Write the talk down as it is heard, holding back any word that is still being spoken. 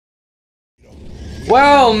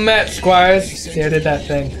Well met, Squires. See, I did that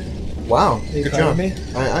thing. Wow, Are you good proud job. of me?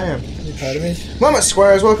 I am. Are you proud of me? Well met,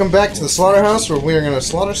 Squires, welcome back to the slaughterhouse where we are going to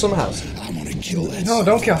slaughter some house. I'm gonna kill that. No,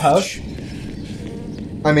 don't kill House.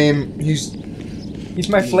 I mean, he's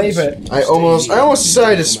my flavor. I almost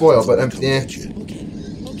decided to spoil, but yeah.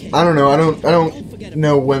 I don't know. I don't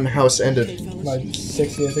know when House ended. Like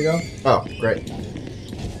 6 years ago. Oh, great.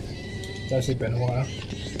 It's actually been a while.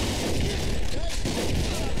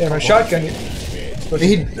 Yeah, my shotgun.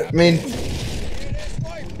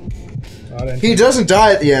 He doesn't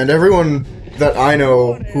die at the end. Everyone that I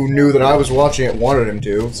know who knew that I was watching it wanted him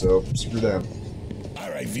to, so screw them.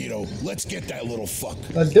 Alright, Vito, let's get that little fuck.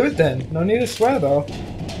 Let's do it then. No need to swear though.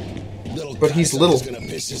 But he's little. Gonna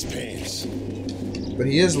piss his pants. But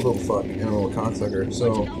he is a little fuck and a little cocksucker,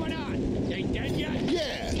 so.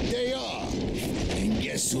 Yeah, they are. And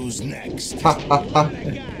guess who's next? Ha ha ha.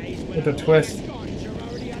 With a twist.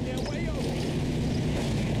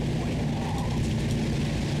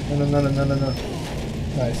 No.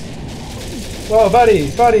 Nice. Whoa,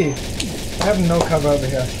 buddy! I have no cover over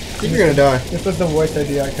here. You're gonna die. This was the worst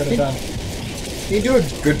idea I could have done. You do a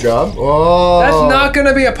good job. Oh. That's not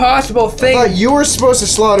gonna be a possible thing! I thought you were supposed to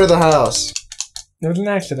slaughter the house. It was an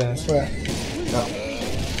accident, I swear. No.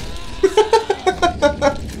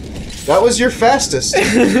 That was your fastest.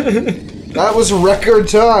 That was record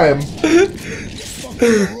time.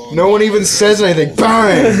 No one even says anything.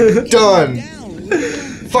 Bang! Done.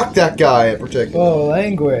 Fuck that guy in particular. Oh,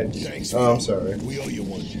 language. Thanks, Oh, I'm sorry. we owe you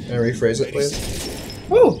one. Can I rephrase it, please?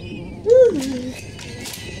 Woo!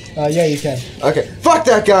 Yeah, you can. Okay. Fuck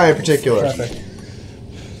that guy in particular. Perfect.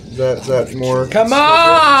 Is that more? Come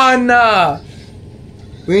on!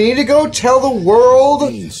 We need to go tell the world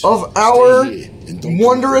of our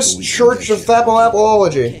wondrous church of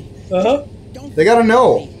Thapalapology. Uh-huh. They gotta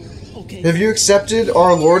know. Have you accepted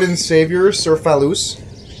our Lord and Savior, Sir Phallus?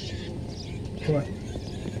 Come on.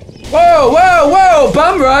 Whoa!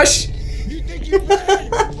 Bum rush!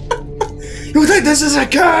 You think this is a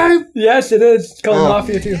game? Yes, it is. It's called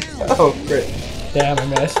Mafia II. Oh, great. Damn, I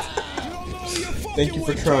missed. Thank you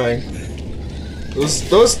for trying.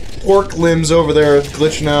 Those pork limbs over there are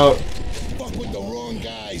glitching out. Fuck with the wrong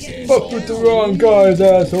guys, Fuck with the wrong guys,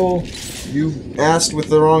 asshole. You asked with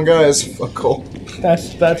the wrong guys, fuckhole.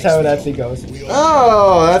 That's how it actually goes.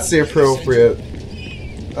 Oh, that's the appropriate.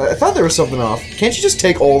 I thought there was something off. Can't you just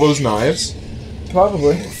take all those knives?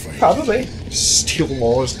 Probably. Steal them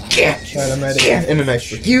all. Just get. Right, I'm ready. And a knife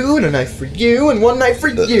for you, and a knife for you, and one knife for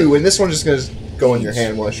you, and this one's just gonna go in your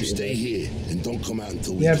hand while I shoot. Stay here and don't come out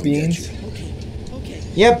until we Yeah, come beans. get you.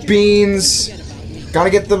 Yeah, beans. Gotta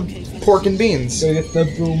get the pork and beans. Gotta get the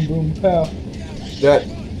boom pow. That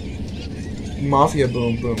Mafia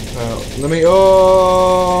boom pow. Let me.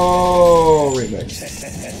 Oh, remix.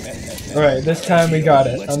 Alright, this time we got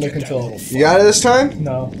it. Under control. You got it this time?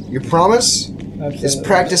 No. You promise? Absolutely. Is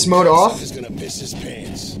practice mode off? He's gonna piss his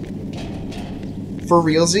pants. For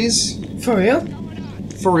realsies? For real?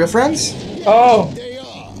 For real friends? Oh! They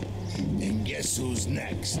are. And guess who's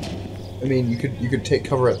next? I mean, you could take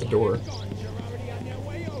cover at the door.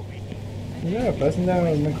 Yeah, pressing down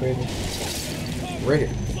on the crazy. Right here.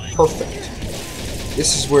 Perfect.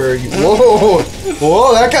 This is where you. Whoa!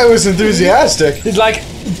 Whoa! That guy was enthusiastic. He's like,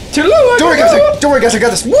 Don't worry, guys! I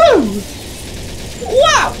got this. Woo!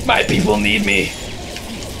 wow! My people need me.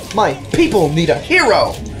 My people need a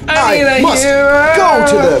hero. I need a must hero. go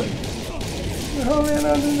to them.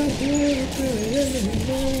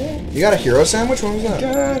 You got a hero sandwich? What was that?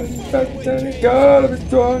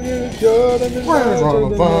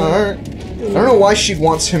 I don't know why she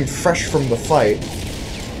wants him fresh from the fight.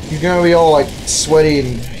 He's gonna be all like sweaty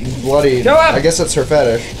and bloody. Go up! I guess that's her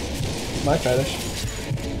fetish. My fetish.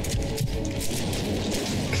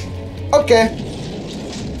 Okay.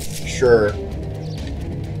 Sure.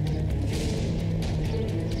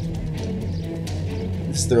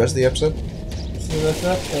 This is the rest of the episode. See what's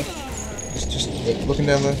up? Just looking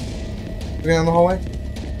down the hallway.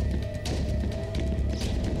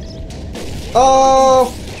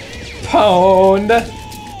 Oh! Pound.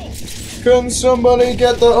 Can somebody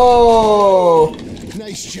get the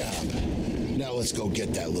Nice job. Now let's go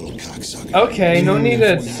get that little cocksucker. Okay, no need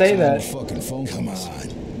to say that. Fucking phone. Come on.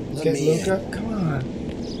 Let Get me Luca. in. Come on.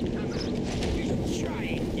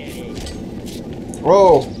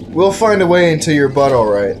 Oh, we'll find a way into your butt, all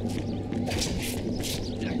right.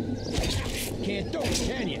 Can't do it,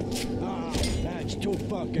 can you? Ah, that's too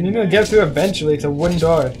fucking. You're gonna get through eventually. It's a wooden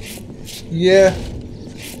door. Yeah.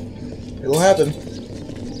 It'll happen.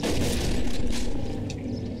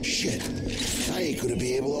 Shit. I ain't gonna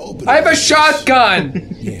be able to open I have a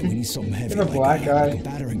shotgun. Yeah, we need something heavy. You have a black like eye. a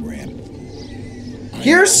battering ram.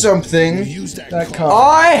 Here's something. Use that That car.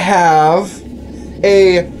 car. I have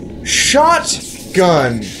a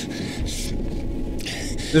shotgun.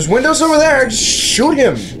 There's windows over there. Just shoot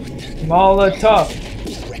him. Molotov.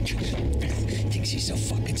 Thinks he's so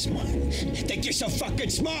fucking smart. Think you're so fucking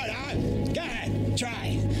smart, huh? Go ahead,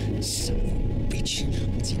 try. Son of a bitch.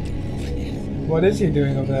 What's he doing over there? What is he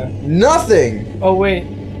doing over there? Nothing. Oh wait,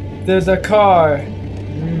 there's a car.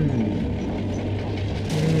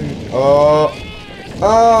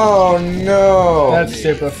 Oh no. That's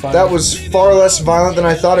super fun. That was far less violent than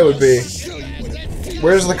I thought it would be.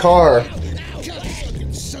 Where's the car?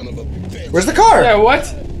 Son of a bitch. Where's the car? Yeah, what?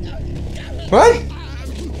 What?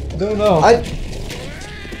 Don't know.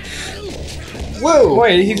 Whoa.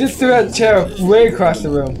 Wait, he just threw that chair way across the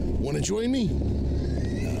room. Wanna join me?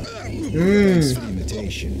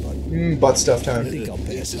 Imitation, but Butt stuff time. I think I'll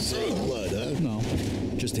pass it. Blood, huh? No,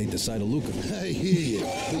 just hate the sight of Luca. I hear you,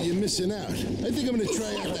 but you're missing out. I think I'm gonna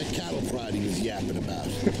try out that cattle prod he was yapping about.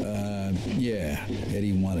 Yeah,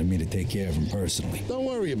 Eddie wanted me to take care of him personally. Don't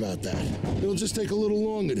worry about that. It'll just take a little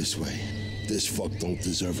longer this way. This fuck don't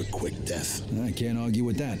deserve a quick death. I can't argue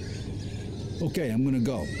with that. Okay, I'm gonna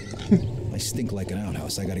go. I stink like an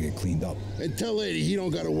outhouse. I gotta get cleaned up. And tell Eddie he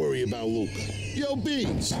don't gotta worry about Luca. Yo,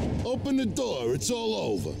 Beans, open the door. It's all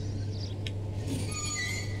over.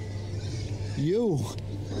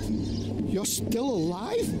 You're still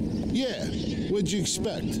alive? Yeah, what'd you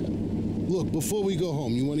expect? Look, before we go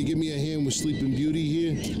home, you want to give me a hand with Sleeping Beauty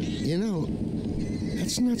here? You know,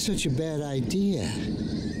 that's not such a bad idea.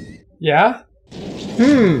 Yeah?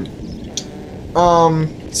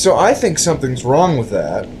 So I think something's wrong with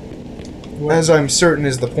that. What, As I'm certain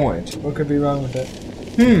is the point. what could be wrong with it?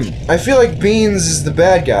 I feel like Beans is the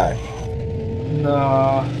bad guy.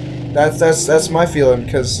 No. That's my feeling,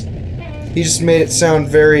 because he just made it sound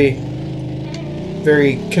very,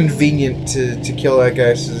 very convenient to kill that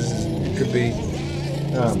guy, so it could be,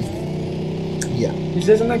 yeah. He's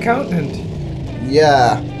just an accountant.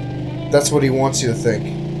 Yeah, that's what he wants you to think.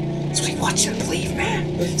 That's what he wants you to believe, man.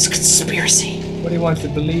 It's a conspiracy. What he wants to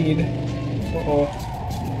bleed. Uh-oh.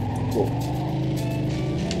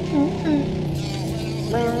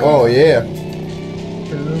 Oh, yeah.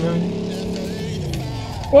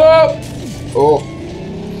 Whoa! Oh.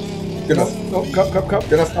 Good enough. Oh, cup.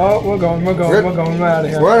 Good enough. Oh, we're going, we're out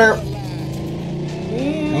of here. We're out.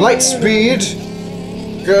 Light speed.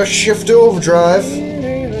 Gotta shift to overdrive.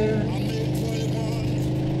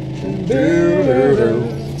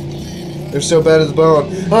 They're so bad at the bone.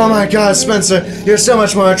 Oh my god, Spencer, you're so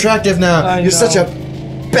much more attractive now. I You're such a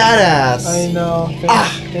know. badass. I know.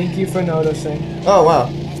 Thank you for noticing. Oh wow.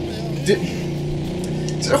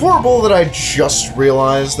 Is it horrible that I just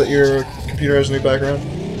realized that your computer has a new background?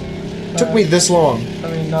 It took me this long.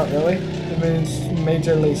 I mean, not really. I mean, it's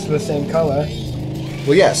majorly the same color.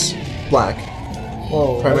 Well, yes, black.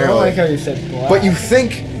 Whoa, I Primarily. don't like how you said black. But you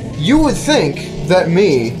would think that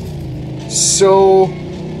me, so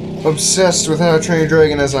obsessed with How to Train Your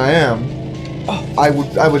Dragon as I am, I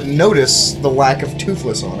would notice the lack of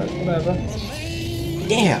toothless on it. Whatever.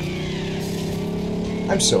 Damn.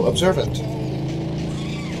 I'm so observant.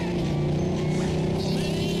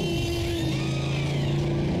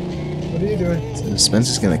 What are you doing? So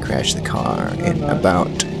Spencer's gonna crash the car in not. about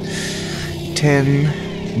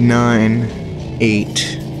 10, 9, 8,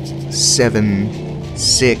 7,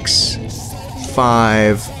 6,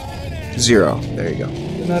 5, 0. There you go.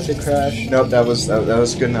 Not to crash. Nope, that was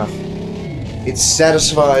good enough. It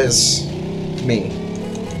satisfies me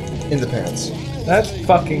in the pants. That's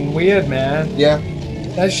fucking weird, man. Yeah,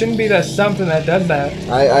 That shouldn't be the something that does that.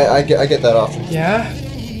 I get that often. Yeah?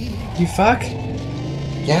 You fuck?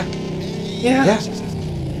 Yeah, Yeah. yeah,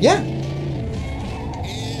 yeah.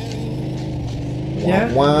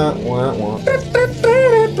 Yeah? Wah, wah, wah. Wah,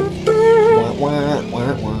 wah,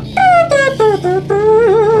 wah, wah.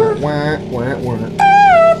 Wah, wah, wah.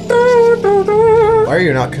 Why are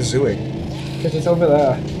you not kazooing? Because it's over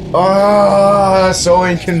there. Ah, so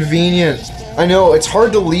inconvenient. I know, it's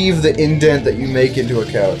hard to leave the indent that you make into a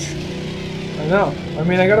couch. I know. I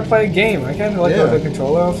mean, I gotta play a game. I can't let go of the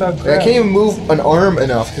controller. I'll start I crap. can't even move an arm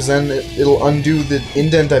enough, because then it'll undo the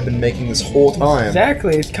indent I've been making this whole time.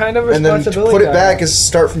 Exactly. It's kind of a And then to responsibility. put it I back have. is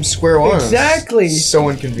start from square one. Exactly. So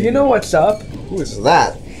inconvenient. You know what's up? Who is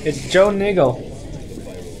that? It's Joe Niggle.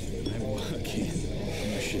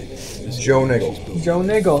 Joe Niggle. Joe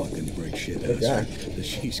Niggle. Break shit. Good guy.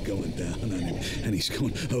 She's going down on him, and he's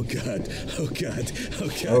going, oh God, oh God, oh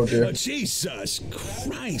God. Oh, dear. Jesus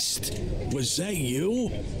Christ. Was that you?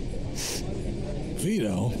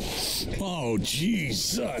 Vito? Oh,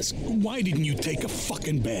 Jesus. Why didn't you take a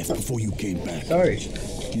fucking bath before you came back? Sorry.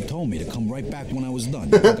 You told me to come right back when I was done.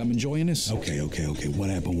 You think I'm enjoying this? Okay. What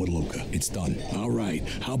happened with Luca? It's done. All right.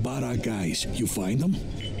 How about our guys? You find them?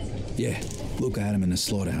 Yeah, Luca had him in the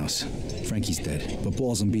slaughterhouse. Frankie's dead, but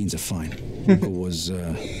Balls and Beans are fine. Luca was,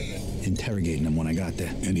 interrogating him when I got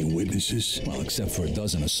there. Any witnesses? Well, except for a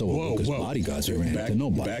dozen or so of Luca's bodyguards we ran into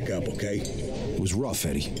nobody. Back up, okay? It was rough,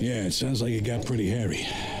 Eddie. Yeah, it sounds like it got pretty hairy.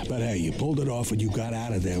 But hey, you pulled it off and you got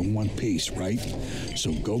out of there in one piece, right?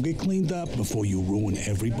 So go get cleaned up before you ruin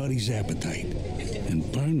everybody's appetite.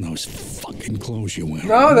 And burn those fucking clothes you're wearing.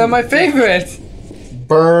 No, they're my favorite.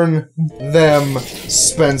 Burn them,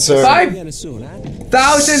 Spencer.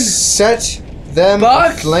 5,000. Set them.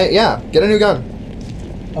 Bucks? Yeah, get a new gun.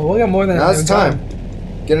 Oh, we'll get more than Now's the time.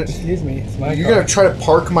 Get it. Excuse me, it's my You're car. gonna try to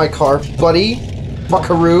park my car, buddy?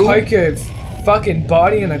 Buckaroo? Park your fucking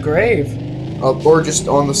body in a grave. Or just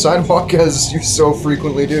on the sidewalk, as you so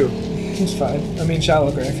frequently do. It's fine. I mean, shallow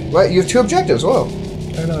grave. Right, you have 2 objectives. Whoa.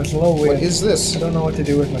 I don't know, it's a little weird. What is this? I don't know what to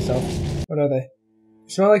do with myself. What are they?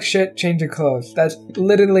 Smell like shit, change your clothes. That's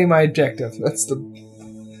literally my objective. That's the...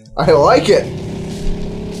 I like it!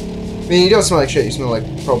 I mean, you don't smell like shit, you smell like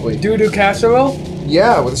probably... Doo-doo casserole?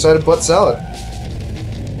 Yeah, with a side of butt salad.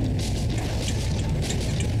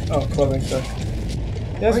 Oh, clothing store.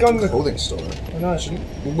 Yeah, let's go to the... clothing store. Why not?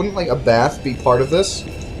 Wouldn't, like, a bath be part of this?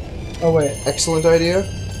 Oh, wait. Excellent idea.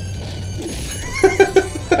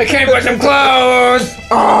 I came for some clothes!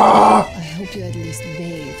 Ah! I hope you at least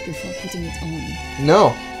bathe before putting it on.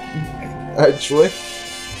 No. Actually.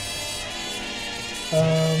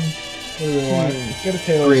 What do we want? Let's get a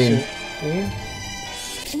tailor Green. suit. Green?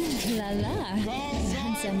 La la.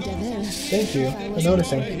 Handsome devil. Thank you for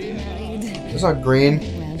noticing. It's not green.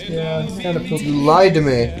 Yeah, it's kind of poopy. You lied to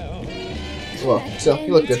me. Well, still,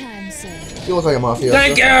 you look good. You look like a mafia.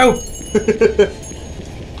 Thank you!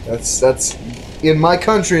 That's in my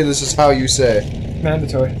country. This is how you say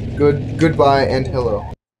Mandatory. goodbye and hello.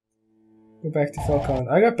 Go back to Falcon.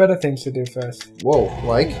 I got better things to do first. Whoa,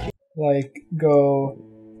 like Go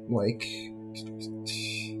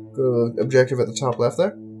objective at the top left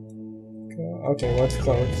there. Okay, let's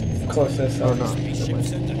close this Oh up. no.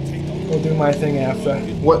 We'll do my thing after.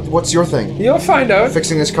 What's your thing? You'll find out.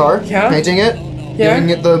 Fixing this car? Yeah. Painting it? Yeah. Giving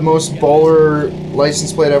it the most baller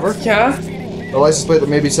license plate ever? Yeah? A license plate that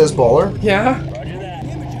maybe says baller? Yeah?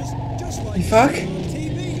 You fuck?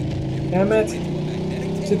 Damn it.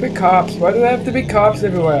 Stupid cops. Why do there have to be cops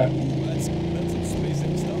everywhere?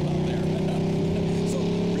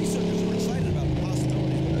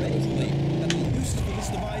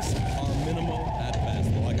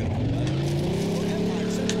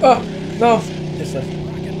 Oh, no.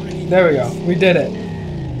 There we go. We did it.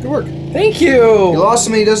 Good work. Thank you! You lost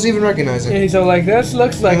him and he doesn't even recognize it. And so like, this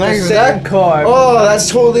looks like the Like same that? car. Oh, that's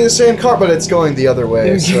totally the same car, but it's going the other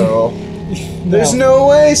way, so... There's no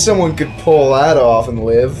way someone could pull that off and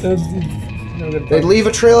live. They'd leave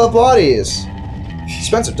a trail of bodies.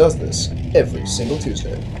 Spencer does this every single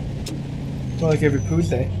Tuesday. Well, like every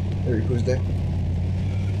Tuesday. Every Tuesday.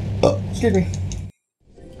 Excuse me.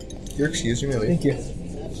 You're excused, you may leave. Thank you.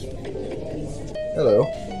 Hello.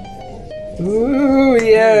 Ooh,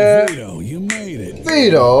 yeah. Vito, you made it.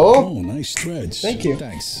 Vito! Oh, nice threads. Thank you.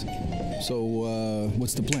 Thanks. So,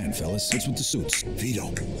 what's the plan, fellas? What's with the suits?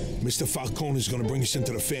 Vito, Mr. Falcone is gonna bring us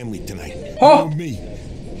into the family tonight. Huh? You and me.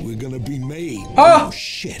 We're gonna be made. Huh? Oh,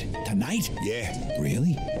 shit. Tonight? Yeah.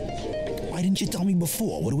 Really? Why didn't you tell me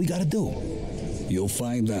before? What do we gotta do? You'll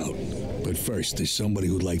find out. But first, there's somebody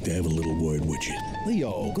who'd like to have a little word with you.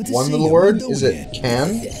 Leo, good to One see little you. word? What are you Is doing it here?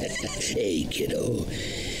 can? Hey, kiddo.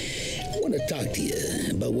 I want to talk to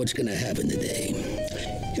you about what's going to happen today.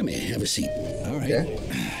 Come here, have a seat. All right. Okay.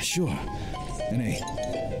 Sure. And hey,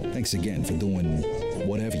 thanks again for doing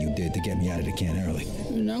whatever you did to get me out of the can early.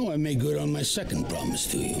 Now I made good on my second promise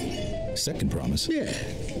to you. Second promise? Yeah.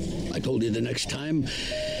 I told you the next time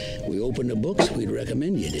we opened the books, we'd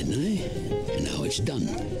recommend you, didn't I? And now it's done.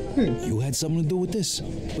 You had something to do with this?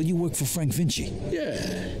 Well, you work for Frank Vinci. Yeah.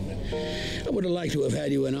 I would have liked to have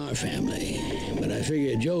had you in our family, but I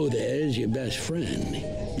figured Joe there is your best friend.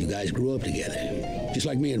 You guys grew up together, just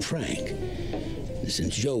like me and Frank. And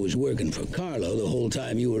since Joe was working for Carlo the whole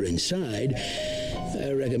time you were inside,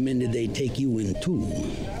 I recommended they take you in too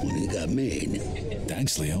when it got made.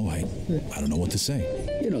 Thanks, Leo. I don't know what to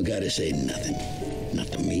say. You don't gotta say nothing. Not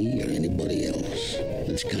to me or anybody else.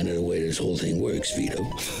 That's kind of the way this whole thing works, Vito.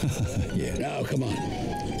 Yeah. Now, come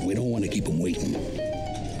on. We don't want to keep them waiting.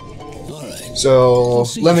 All right. So,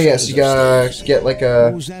 let me guess, you gotta get like a...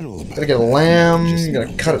 What was that all about? Gotta get a lamb, you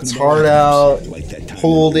gotta cut its heart out,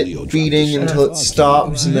 hold it beating until it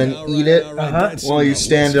stops and then eat it while you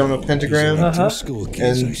stand on a pentagram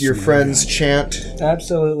and your friends chant.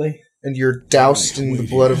 Absolutely. And you're doused in the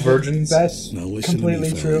blood of virgins. That's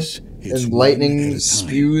completely true. And lightning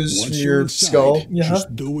spews from your skull.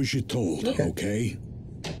 Just do as you're told, okay?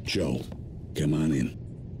 Joe, come on in.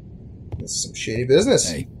 This is some shady business.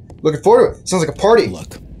 Hey. Looking forward to it. Sounds like a party.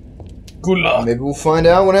 Look. Good luck. Maybe we'll find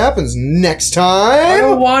out what happens next time. I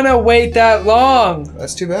don't want to wait that long.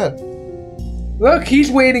 That's too bad. Look,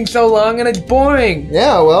 he's waiting so long and it's boring.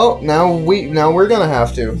 Yeah, well, now we're gonna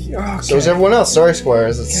have to. Okay. So is everyone else. Sorry,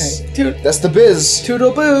 Squires. It's, Okay. that's the biz.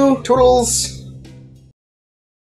 Toodle boo. Toodles.